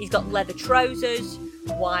 He's got leather trousers,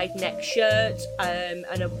 wide neck shirt, and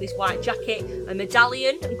this white jacket, a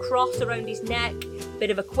medallion and cross around his neck,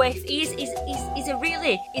 bit of a quiff. He's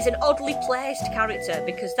an oddly placed character,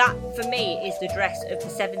 because that, for me, is the dress of the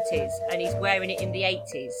 70s, and he's wearing it in the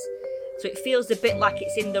 80s. So it feels a bit like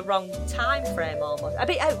it's in the wrong time frame almost. A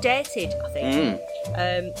bit outdated, I think.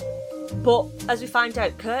 But as we find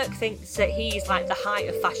out, Kirk thinks that he's like the height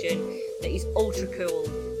of fashion, that he's ultra cool.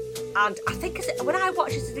 And I think when I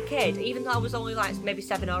watched this as a kid, even though I was only like maybe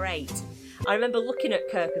 7 or 8, I remember looking at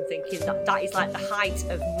Kirk and thinking that is like the height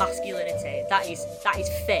of masculinity. That is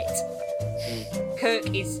fit. Kirk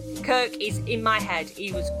is in my head,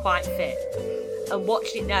 he was quite fit. And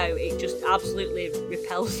watching it now, it just absolutely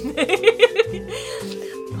repels me.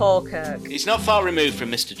 Poor Kirk. He's not far removed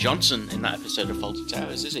from Mr. Johnson in that episode of Fawlty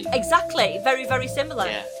Towers, is he? Exactly. Very, very similar.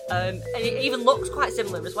 Yeah. And it even looks quite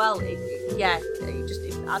similar as well.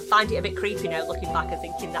 I find it a bit creepy now looking back and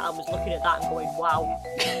thinking that I was looking at that and going, wow,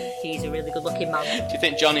 he's a really good looking man. Do you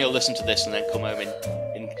think Johnny will listen to this and then come home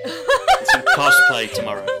in some cosplay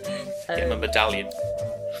tomorrow? Get him a medallion.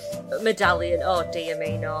 Medallion, oh dear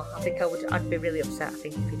me, no. I think I'd be really upset, I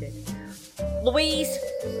think, if he did. Louise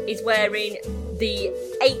is wearing the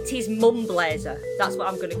 80s mum blazer. That's what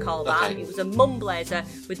I'm going to call that. Okay. It was a mum blazer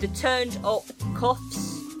with the turned up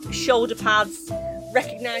cuffs, shoulder pads,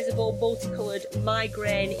 recognisable multicoloured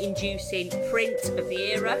migraine-inducing print of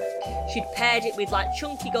the era. She'd paired it with like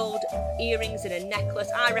chunky gold earrings and a necklace.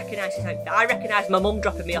 I recognise this outfit. I recognise my mum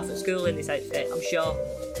dropping me off at school in this outfit, I'm sure.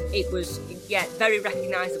 It was, very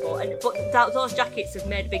recognisable. But those jackets have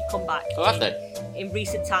made a big comeback. Oh, have they? In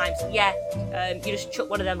recent times, yeah. You just chuck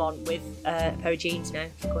one of them on with a pair of jeans now,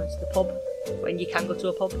 going to the pub. when you can go to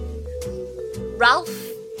a pub. Ralph,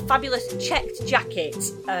 fabulous checked jacket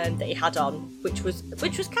that he had on, which was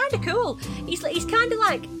kind of cool. He's kind of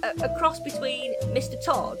like a cross between Mr.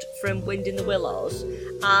 Todd from Wind in the Willows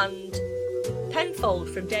and Penfold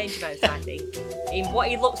from Danger Mouse, I think, in what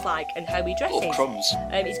he looks like and how he dresses. Or Crumbs.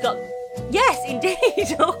 He's got, yes,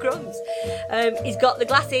 indeed, or Crumbs. He's got the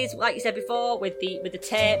glasses, like you said before, with the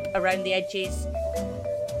tape around the edges,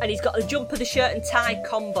 and he's got the jumper, the shirt and tie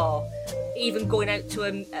combo. Even going out to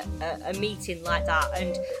a meeting like that,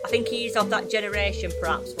 and I think he is of that generation,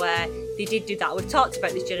 perhaps, where they did do that. We've talked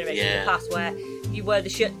about this generation in the past, where you wear the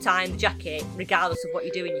shirt, tie, and the jacket, regardless of what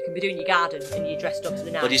you're doing. You can be doing your garden, and you're dressed up to the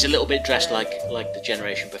nines. But he's a little bit dressed like the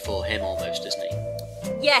generation before him, almost, isn't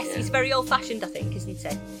he? Yes, he's very old-fashioned, I think, isn't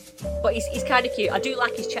he? But he's kind of cute. I do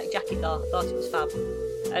like his check jacket, though. I thought it was fab.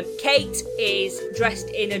 Kate is dressed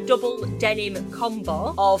in a double denim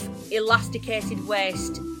combo of elasticated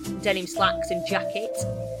waist, denim slacks and jacket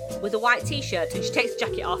with a white t-shirt, and she takes the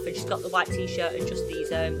jacket off and she's got the white t-shirt and just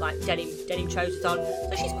these like denim trousers on,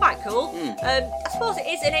 so she's quite cool. I suppose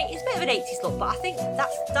it's a bit of an 80s look, but I think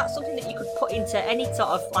that's something that you could put into any sort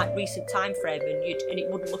of like recent time frame and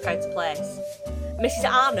it wouldn't look out of place. Mrs.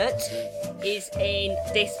 Arnott is in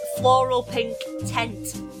this floral pink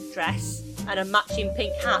tent dress and a matching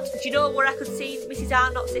pink hat. Do you know where I could see Mrs.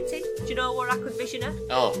 Arnott sitting? Do you know where I could vision her?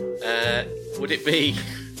 Oh, would it be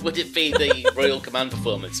the Royal Command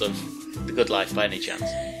performance of The Good Life by any chance?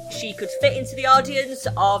 She could fit into the audience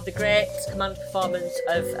of the great command performance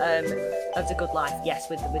of The Good Life. Yes,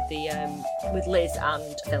 with Liz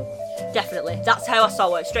and Phil. Definitely. That's how I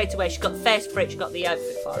saw her straight away. She got the face for it. She got the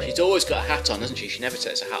outfit for it. She's always got a hat on, hasn't she? She never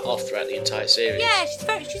takes a hat off throughout the entire series. Yeah,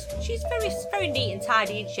 she's very neat and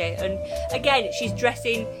tidy, isn't she? And again, she's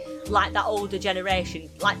dressing like that older generation.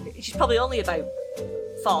 Like she's probably only about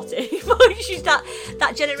 40, but she's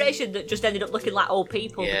that generation that just ended up looking like old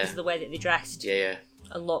people because of the way that they dressed. Yeah.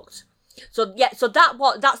 And looked. So that's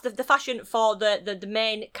the fashion for the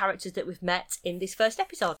main characters that we've met in this first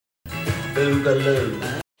episode.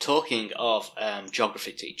 Boogaloo. Talking of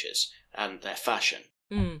geography teachers and their fashion,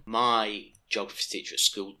 my geography teacher at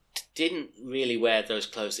school didn't really wear those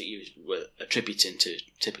clothes that you were attributing to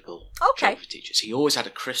typical geography teachers. He always had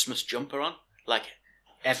a Christmas jumper on, like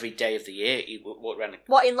every day of the year. He walked around.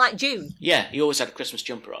 What, in like June? Yeah, he always had a Christmas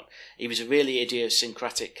jumper on. He was a really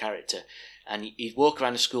idiosyncratic character, and he'd walk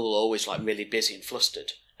around the school always like really busy and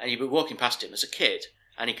flustered. And you'd be walking past him as a kid,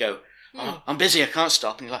 and he'd go, "Oh, I'm busy, I can't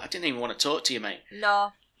stop." And you're like, "I didn't even want to talk to you, mate."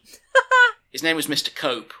 No. His name was Mr.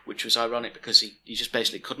 Cope, which was ironic because he just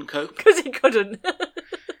basically couldn't cope. Because he couldn't.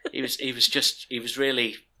 he was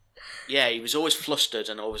really, he was always flustered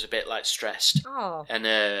and always a bit like stressed. Oh.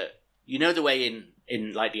 And you know the way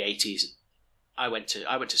in like the 80s, I went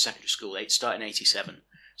to secondary school, starting in 87.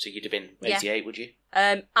 So you'd have been 88, would you?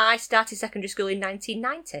 I started secondary school in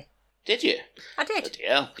 1990. Did you? I did. Bloody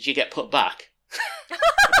hell. Did you get put back?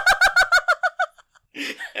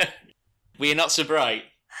 Were you not so bright?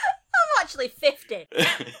 I'm actually 50.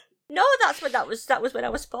 No, that was when I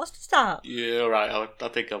was supposed to start. Yeah, all right. I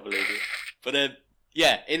think I believe you. But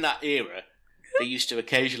in that era, they used to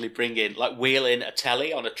occasionally bring in, like, wheel in a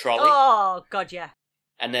telly on a trolley. Oh God, yeah.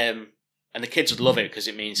 And the kids would love it because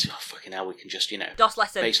it means, oh fucking hell, we can just DOS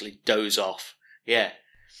lesson. basically doze off. Yeah.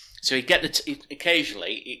 So he'd get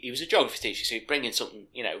occasionally he was a geography teacher, so he'd bring in something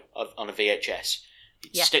on a VHS.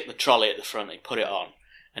 He'd stick the trolley at the front, he'd put it on.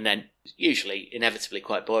 And then, usually, inevitably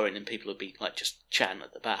quite boring, and people would be like just chatting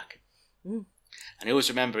at the back. And I always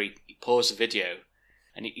remember he paused the video,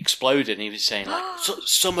 and he exploded, and he was saying, like,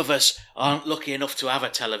 some of us aren't lucky enough to have a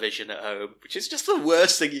television at home, which is just the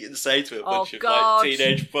worst thing you can say to a bunch of like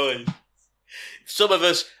teenage boys. Some of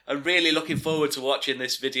us are really looking forward to watching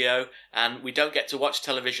this video, and we don't get to watch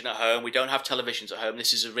television at home. We don't have televisions at home.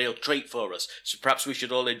 This is a real treat for us, so perhaps we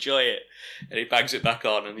should all enjoy it. And he bangs it back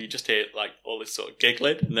on, and you just hear like all this sort of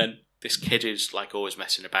giggling, and then this kid who's like always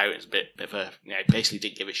messing about, is a bit of a, basically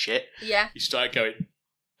didn't give a shit. Yeah. He started going,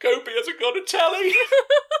 "Kobe hasn't got a telly."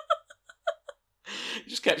 He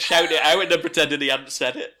just kept shouting it out and then pretending he hadn't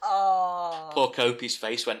said it. Oh. Poor Kopi's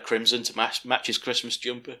face went crimson to match his Christmas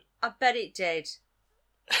jumper. I bet it did.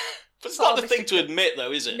 But it's not the thing to admit,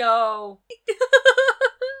 though, is it? No.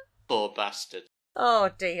 Poor bastard. Oh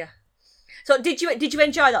dear. So did you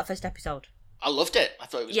enjoy that first episode? I loved it. I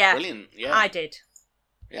thought it was brilliant. Yeah, I did.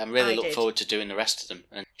 Yeah, I'm really looking forward to doing the rest of them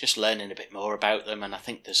and just learning a bit more about them. And I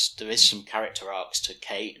think there is some character arcs to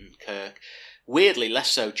Kate and Kirk. Weirdly, less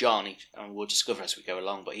so John, and we'll discover as we go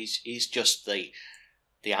along. But he's just the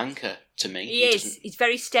anchor to me. He is. He's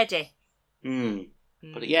very steady.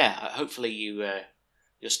 But yeah, hopefully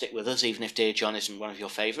you'll stick with us, even if Dear John isn't one of your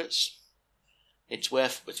favourites. It's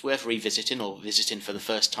worth revisiting or visiting for the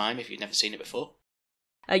first time if you've never seen it before.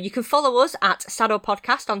 You can follow us at Sado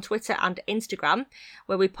Podcast on Twitter and Instagram,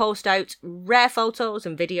 where we post out rare photos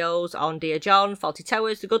and videos on Dear John, Fawlty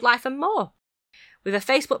Towers, The Good Life and more. We have a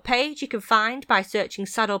Facebook page you can find by searching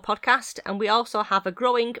Sado Podcast, and we also have a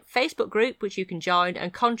growing Facebook group which you can join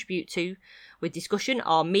and contribute to with discussion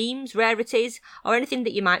or memes, rarities, or anything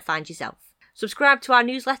that you might find yourself. Subscribe to our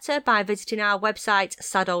newsletter by visiting our website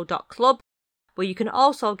sado.club, where you can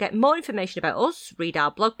also get more information about us, read our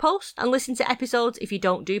blog post, and listen to episodes if you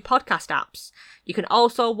don't do podcast apps. You can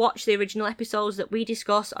also watch the original episodes that we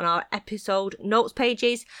discuss on our episode notes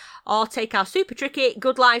pages, or take our super tricky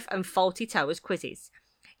Good Life and Fawlty Towers quizzes.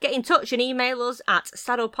 Get in touch and email us at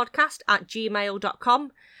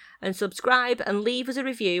sadopodcast@gmail.com, and subscribe and leave us a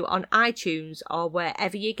review on iTunes or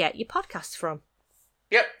wherever you get your podcasts from.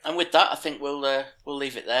 Yep, and with that, I think we'll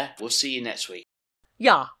leave it there. We'll see you next week.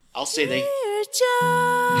 Yeah. I'll see thee.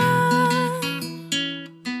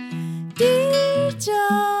 Dear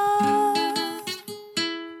John,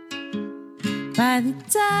 by the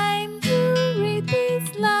time you read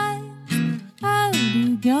these lines, I'll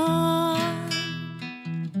be gone.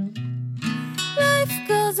 Life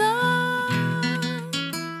goes on,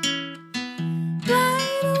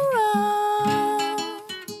 right or wrong.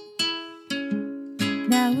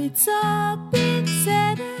 Now it's all been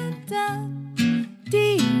said and done,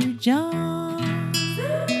 dear John.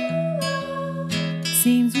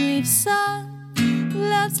 Seems we've sung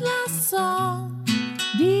love's last song,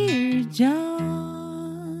 dear John.